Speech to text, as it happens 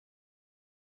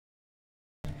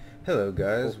Hello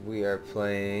guys, we are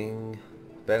playing...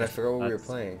 Ben, I forgot what we were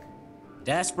playing.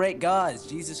 Desperate gods,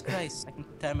 Jesus Christ! Second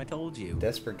time I told you.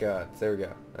 Desperate Gods, there we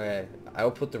go. Alright,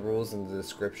 I'll put the rules in the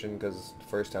description because the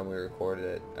first time we recorded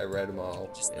it, I read them all.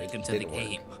 Just and link it into the didn't work.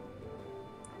 game.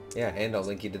 Yeah, and I'll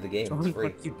link you to the game, What it's free.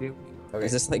 are you doing? Okay.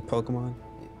 Is this like Pokemon?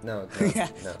 No, Yeah,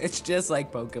 no. it's just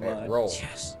like Pokemon. Alright, roll.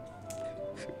 Yes.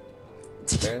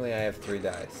 Apparently I have 3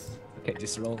 dice. Okay,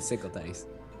 just roll single dice.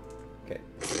 Okay.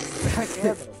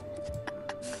 Damn it.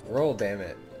 Roll, damn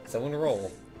it. Someone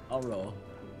roll. I'll roll.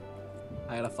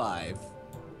 I got a 5.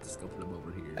 Just go put them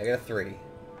over here. I got a 3.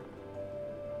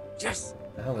 Yes!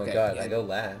 Oh my Okay, god, yeah. I go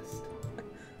last.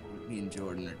 Me and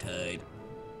Jordan are tied.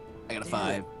 I got a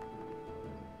 5.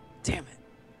 Damn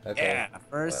it. Okay. Yeah,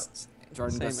 first.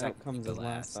 Jordan Same goes second. outcomes to as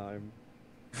last time.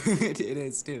 it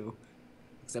is too.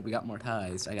 Except we got more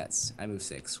ties. I moved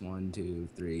 6. 1, 2,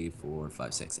 3, 4,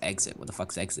 5, 6. Exit. What the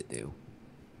fuck's exit do?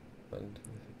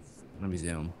 Let me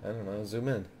zoom. I don't know, zoom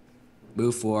in.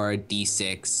 Move forward,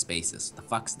 D6 spaces. The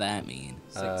fuck's that mean?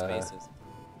 6 spaces.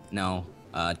 No.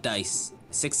 Dice.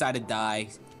 6-sided die.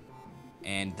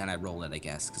 And then I roll it, I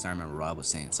guess, because I remember Rob was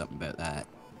saying something about that.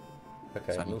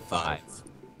 Okay, So I move move 5. 5.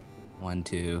 1,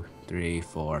 2, 3,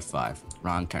 4, 5.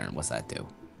 Wrong turn. What's that do?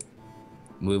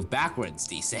 Move backwards,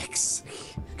 D6.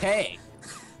 Okay.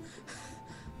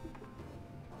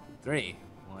 3.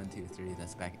 1, 2, 3.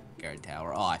 That's back at guard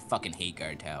tower. Oh, I fucking hate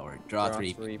guard tower. Draw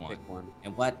 3, pick 1.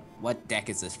 And what deck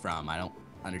is this from? I don't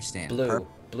understand. Blue.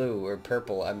 Blue or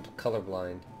purple. I'm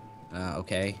colorblind.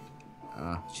 Okay.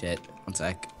 Shit. One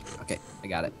sec. Okay, I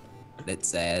got it. It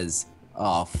says,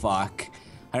 oh fuck.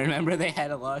 I remember they had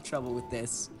a lot of trouble with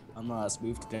this. Unlost.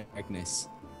 Move to darkness.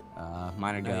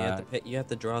 Minor No, god. you have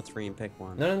to draw 3 and pick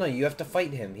 1. No, you have to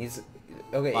fight him. He's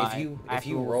okay. 5. If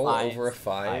you roll over a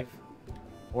 5,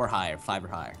 Or higher. 5 or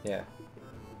higher. yeah.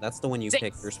 That's the one you 6.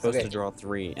 pick. You're supposed Okay. to draw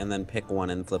 3 and then pick 1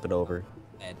 and flip it over.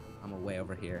 Ed, I'm way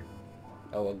over here.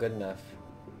 Oh well, good enough.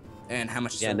 And how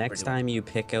much? Yeah, silver next do time you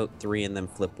pick out 3 and then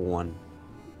flip 1.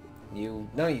 You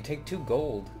take 2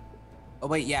 gold. Oh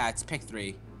wait, yeah, it's pick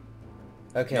 3.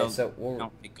 Okay, No, so we'll,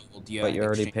 don't pick gold. But you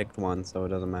already exchange- picked 1, so it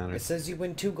doesn't matter. it says you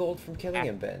win 2 gold from killing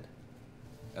him, Ben.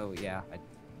 Oh yeah.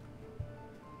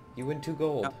 You win 2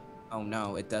 gold. No. Oh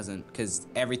no, it doesn't, because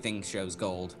everything shows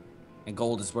gold, and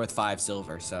gold is worth 5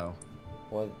 silver. So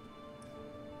Well,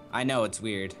 I know it's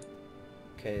weird.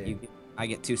 okay. I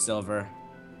get 2 silver.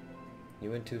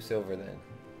 You win 2 silver then.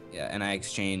 Yeah, and I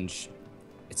exchange.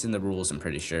 It's in the rules, I'm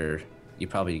pretty sure. You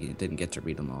probably didn't get to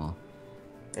read them all.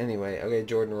 Anyway, okay,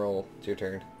 Jordan, roll. It's your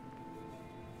turn.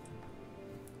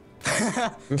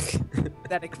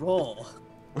 Pathetic roll.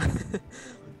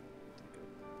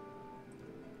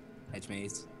 Edge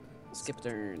maze. Skip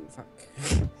turn.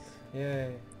 Fuck.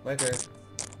 Yay, my turn.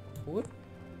 Whoop.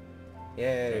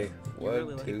 Yay. You 1,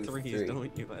 really 2, like 3s, 3.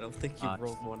 don't you? I don't think you've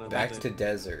rolled one of Back to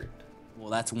desert. Well,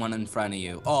 that's one in front of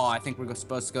you. Oh, I think we're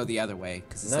supposed to go the other way.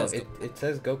 Cause No, says it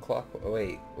says go clock. Oh,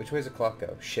 wait, which way does the clock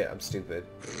go? Shit, I'm stupid.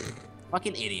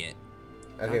 fucking idiot.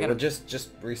 Okay, gotta- well just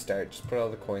restart. Just put all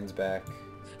the coins back.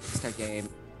 Start game.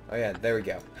 Oh yeah, there we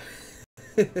go.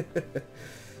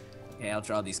 Okay, I'll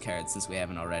draw these cards since we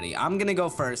haven't already. I'm gonna go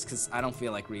first because I don't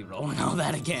feel like re-rolling all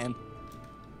that again.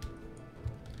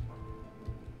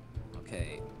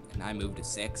 Okay, and I moved to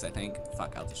 6, I think.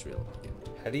 Fuck, I'll just reroll again.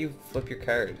 How do you flip your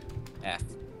card? F.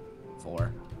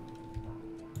 4.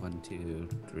 1, 2,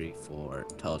 3, 4.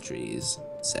 Tall trees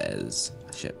says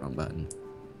shit, wrong button.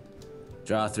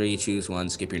 Draw 3, choose 1,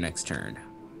 skip your next turn.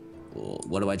 Well,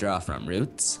 what do I draw from?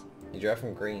 Roots? You draw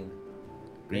from green.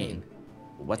 Green.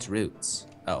 What's roots?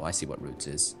 Oh, I see what roots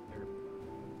is.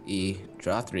 E,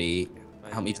 draw 3.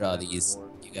 Help me draw these.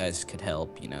 You guys could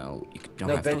help, you know. You don't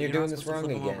No, have Ben, to. you're doing this wrong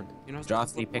again. Draw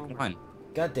 3, pick 1.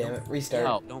 God damn it, restart.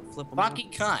 No. Don't flip them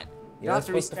Fucking cunt. You're not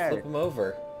supposed to flip them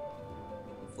over.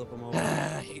 Flip them over.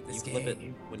 I hate this You flip it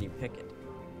game. when you pick it.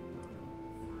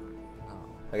 Oh,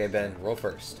 Okay, Ben, roll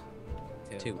first.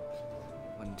 2.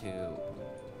 1, 2.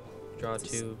 Draw It's a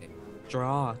 2. six.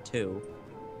 Draw 2.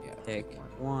 Yeah. Pick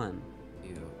 1.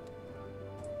 Q.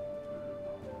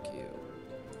 Q.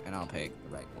 And I'll pick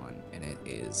the right one, and it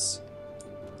is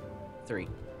 3.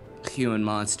 human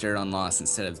monster on loss.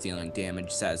 Instead of dealing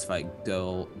damage, satisfied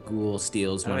ghoul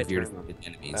steals How do one I of your turn them?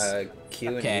 defeated enemies.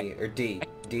 Q Okay. and E, or D.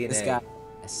 D and This A. guy,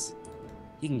 yes.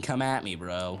 He can come at me,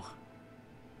 bro.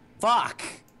 Fuck!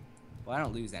 Well, I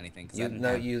don't lose anything. 'Cause I didn't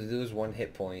have- You lose 1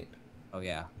 hit point. Oh,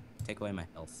 yeah. Take away my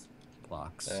health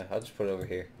blocks. I'll just put it over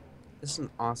here. This is an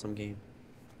awesome game.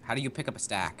 How do you pick up a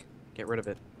stack? Get rid of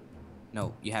it.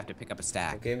 No, you have to pick up a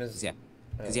stack. What game is... Yeah,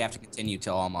 because you have to continue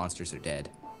till all monsters are dead.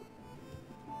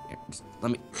 Here, just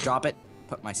let me drop it.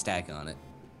 Put my stack on it.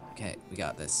 Okay. Okay, we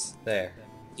got this. There.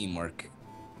 Teamwork.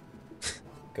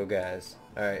 Go guys.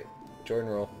 Alright.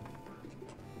 Jordan roll.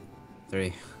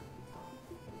 3.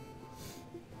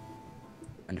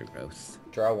 Undergrowth.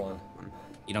 Draw one.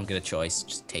 You don't get a choice.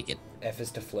 Just take it. F is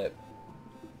to flip.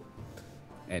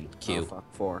 And Oh, Q. fuck.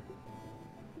 4.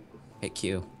 Hit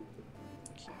Q.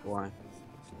 Why?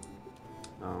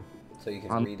 Oh. So you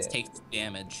can read it. Take 2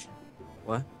 damage.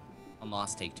 What? On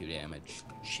loss, take 2 damage.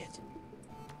 Shit.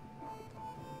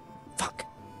 Fuck.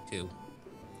 2.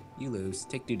 You lose.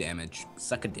 Take 2 damage.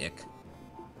 Suck a dick.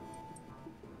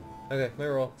 Okay, my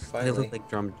roll. They Finally. look like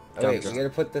drum. Oh, wait, we gotta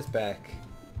put this back.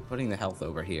 Putting the health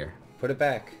over here. Put it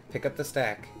back. Pick up the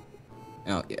stack.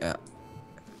 Oh, yeah.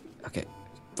 Okay.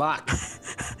 Fuck.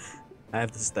 I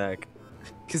have the stack.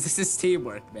 Because this is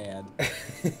teamwork, man.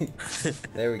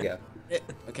 There we go.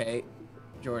 Okay.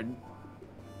 Jordan.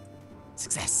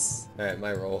 Success. Alright,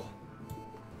 my roll.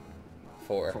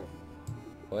 4. 4.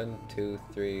 1, 2,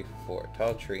 3, 4. Tall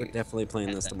We're trees. definitely playing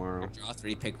And this then tomorrow. Draw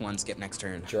 3, pick 1, skip next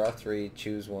turn. Draw 3,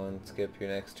 choose 1, skip your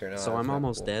next turn. Oh, So that's I'm not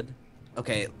almost cool. dead.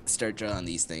 Okay, start drawing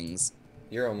these things.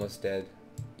 You're almost dead.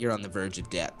 You're on the verge of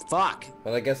death. Fuck!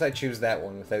 Well, I guess I choose that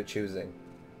one without choosing.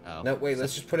 Oh. No, wait,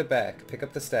 let's just put it back. Pick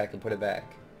up the stack and put it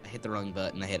back. I hit the wrong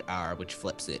button. I hit R, which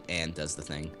flips it and does the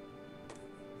thing.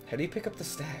 How do you pick up the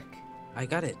stack? I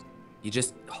got it. You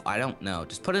just... I don't know.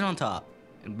 Just put it on top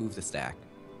and move the stack.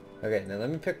 Okay, now let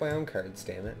me pick my own cards,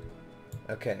 damn it.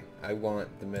 Okay, I want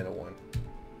the middle one.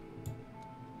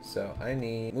 So, I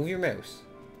need... Move your mouse.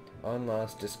 On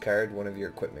loss, discard one of your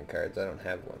equipment cards. I don't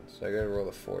have one, so I gotta roll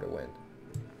a 4 to win.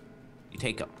 You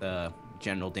take up the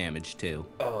general damage, too.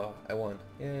 Oh, I won.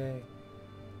 Yay.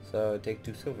 So, take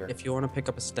 2 silver. If you want to pick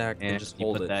up a stack, then And just you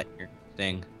hold put it. that in your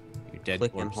thing. Your dead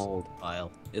Click and corpse hold.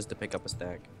 file. Is to pick up a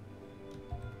stack.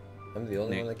 I'm the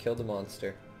only Nick. one that killed a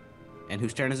monster. And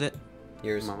whose turn is it?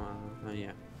 Yours.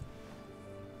 Yeah.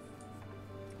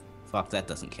 Fuck, that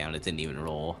doesn't count. It didn't even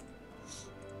roll.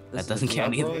 This That doesn't is- count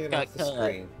I'm either. rolling it Got off the cut.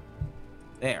 screen.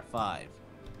 There, 5.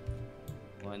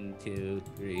 1, 2,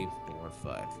 3, 4,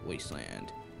 5.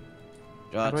 Wasteland.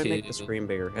 Draw How do I 2. make the screen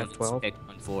bigger? Let's F12? Pick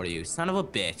one for you. Son of a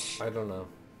bitch. I don't know.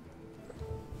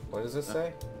 What does this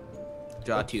say?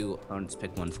 Draw 2. Let's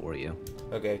pick one for you.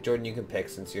 Okay, Jordan, you can pick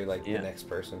since you're like Yeah. the next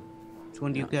person. Which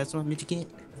one do you guys want me to get?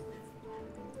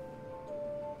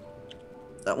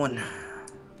 That one.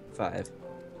 5.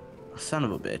 Son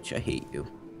of a bitch. I hate you.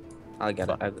 I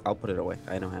got it. I'll put it away.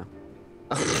 I know how.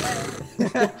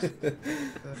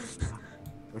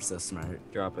 We're so smart.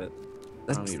 Drop it.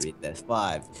 Let me read this.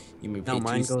 5. You may No, pay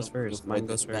mine 2 goes silver first. to Mine avoid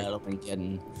goes this first. battle and get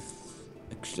an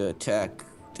extra attack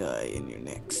die in your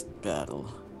next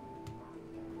battle.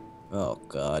 Oh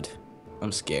god.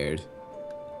 I'm scared.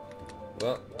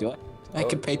 Well, Do I? I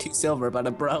can pay 2 silver, but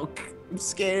I'm broke. I'm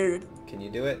scared. can you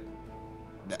do it?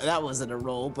 That wasn't a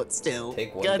roll, but still.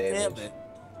 Take 1 God damage. damn it.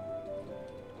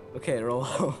 Okay, roll.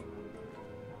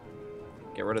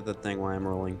 Get rid of the thing while I'm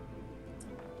rolling.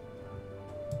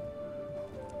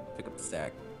 Pick up the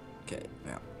stack. Okay,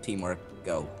 now teamwork.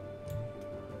 Go.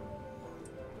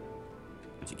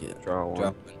 What'd you get? Draw 1.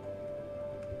 Drop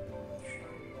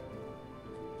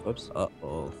Whoops. one.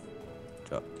 Uh-oh.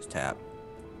 Drop. Just tap.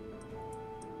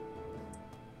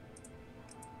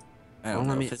 I don't Well,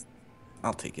 let know me- if it's...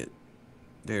 I'll take it.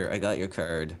 There, I got your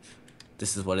card.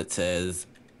 This is what it says.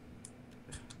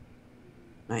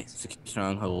 Nice. Secure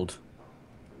stronghold.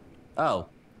 Oh.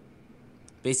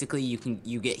 Basically,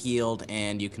 you get healed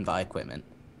and you can buy equipment.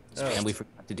 Oh. And we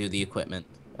forgot to do the equipment.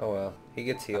 Oh well, he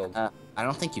gets healed. I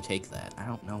don't think you take that. I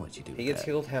don't know what you do. He with gets that.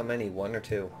 healed how many? 1 or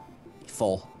 2?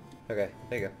 Full. Okay,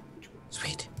 there you go.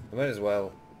 Sweet. I might as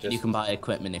well just... You can buy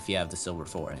equipment if you have the silver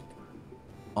for it.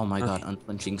 Oh my god,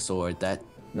 unflinching sword. That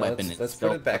No, weapon let's is put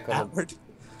so it back on the- powered.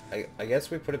 I guess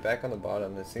we put it back on the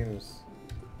bottom. It seems...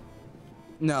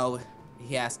 No,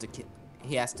 he has to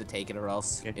take it or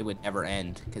else Okay. it would never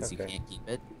end because you Okay. can't keep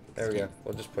it. There we You go. can't-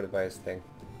 We'll just put it by his thing.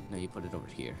 No, you put it over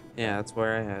here. Yeah, that's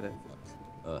where I had it.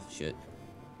 Oh shit.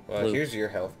 Well, Blue. here's your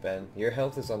health, Ben. Your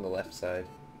health is on the left side.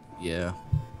 Yeah.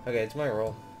 Okay, it's my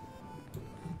roll.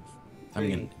 I'm 3.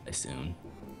 gonna die soon.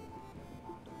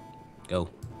 Go.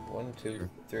 1, 2,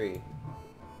 3.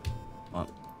 Oh,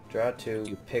 Draw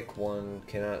 2, pick 1,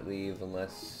 cannot leave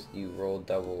unless you roll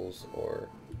doubles or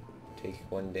take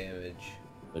 1 damage.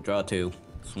 so draw 2.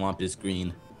 Swamp is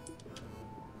green.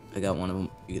 I got one of them.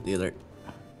 You get the other.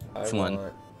 Which one?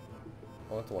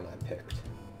 I want the one I picked.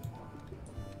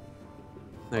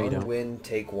 No, you On don't. win,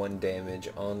 take 1 damage.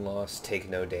 On loss, take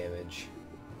no damage.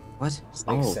 What? This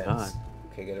makes Oh, sense. God.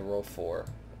 Okay, get a roll 4.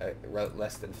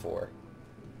 Less than 4.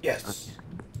 Yes!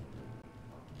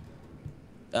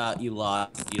 You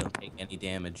lost. You don't take any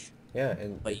damage. Yeah,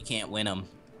 and But you can't win them.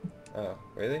 oh,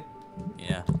 really?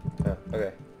 Yeah. Oh,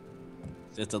 okay.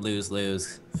 It's a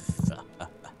lose-lose.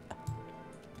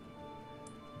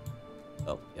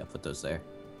 Oh, yeah, put those there.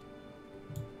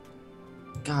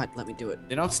 God, let me do it.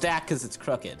 They don't stack because it's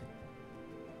crooked.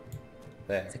 I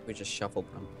There. think we just shuffled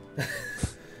them.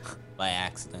 By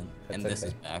accident. And That's this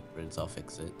is okay. backwards, I'll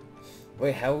fix it.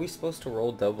 Wait, how are we supposed to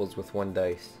roll doubles with one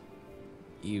dice?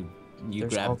 You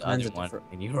There's all grab the kinds other of one different-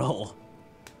 and you roll.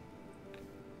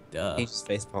 Duh. He just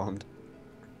face palmed.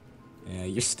 Yeah,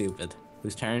 you're stupid.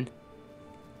 Whose turn?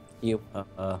 You.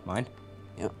 Mine?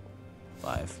 Yep.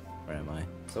 5. Where am I?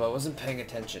 So I wasn't paying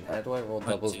attention. How do I roll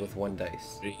doubles two, with one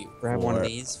dice? 3, Grab one of 4,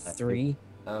 these. 3.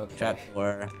 Okay. Trap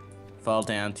 4. Fall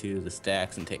down to the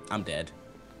stacks and take. I'm dead.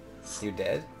 You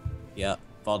dead? Yep.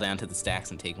 Fall down to the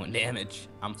stacks and take 1 damage.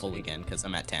 I'm full again because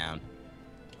I'm at town.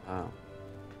 Oh.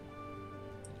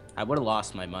 I would have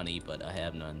lost my money, but I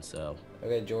have none, so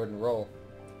Okay, Jordan, roll.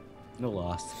 no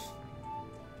loss.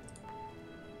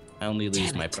 I only lose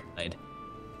Damn my it. pride.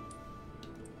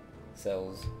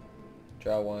 Cells.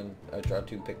 Draw one. Draw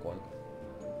two, pick one.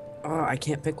 Oh, I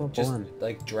can't pick up Just one.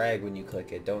 like drag when you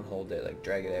click it. Don't hold it. Like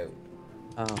drag it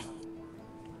out. Oh.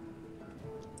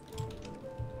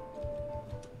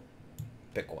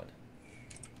 Pick one.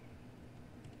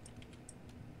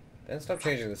 Then stop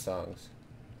changing the songs.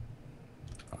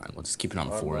 Alright, we'll just keep it on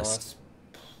On forest.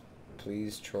 loss,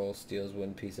 please troll steals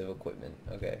one piece of equipment.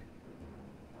 Okay.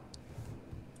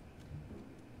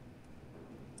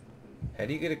 How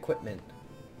do you get equipment?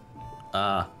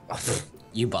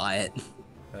 You buy it.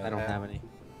 I don't have any.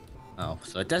 Oh,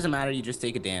 so it doesn't matter, you just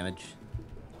take a damage.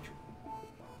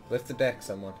 Lift the deck,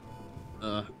 someone.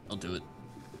 I'll do it.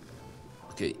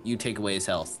 Okay, you take away his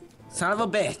health. Son of a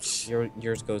bitch!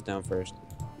 Yours goes down first.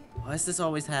 Why does this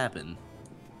always happen?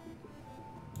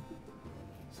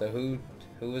 So who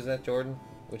was that, Jordan?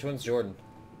 Which one's Jordan?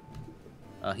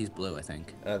 He's blue, I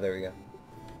think. Oh, there we go.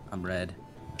 I'm red.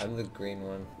 I'm the green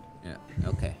one. Yeah,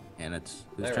 okay. And it's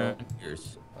whose I turn? roll.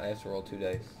 Yours. I have to roll 2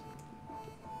 dice.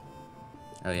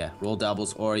 Oh yeah, roll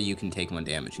doubles, or you can take 1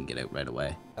 damage and get out right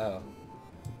away. Oh.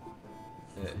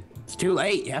 Yeah. It's too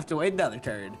late, you have to wait another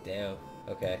turn. Damn.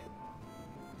 Okay.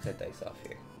 Set dice off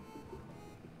here.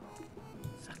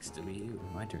 Sucks to be you.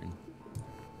 My turn.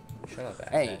 Shut up,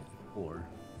 Hey! Batman. 4.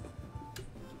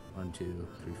 1, 2,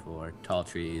 3, 4. Tall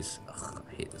trees. Ugh,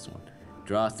 I hate this one.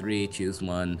 Draw 3, choose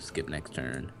 1, skip next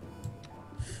turn.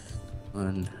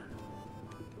 1.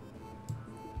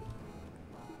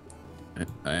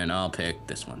 And I'll pick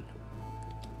this one.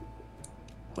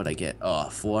 What'd I get? Oh,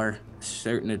 4.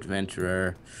 Certain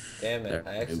adventurer. Damn it, There.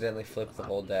 I accidentally flipped the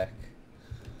whole deck.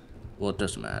 Well, it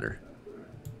doesn't matter.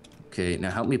 Okay, now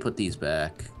help me put these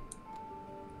back.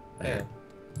 There.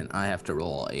 Yeah. And I have to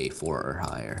roll a 4 or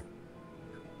higher.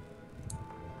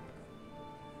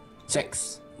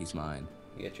 6. He's mine.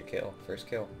 You get your kill. First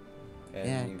kill. And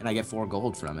Yeah, you... and I get 4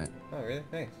 gold from it. Oh, really?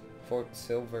 Nice. 4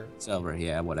 silver. Silver,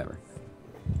 yeah, whatever.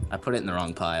 I put it in the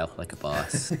wrong pile, like a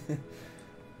boss.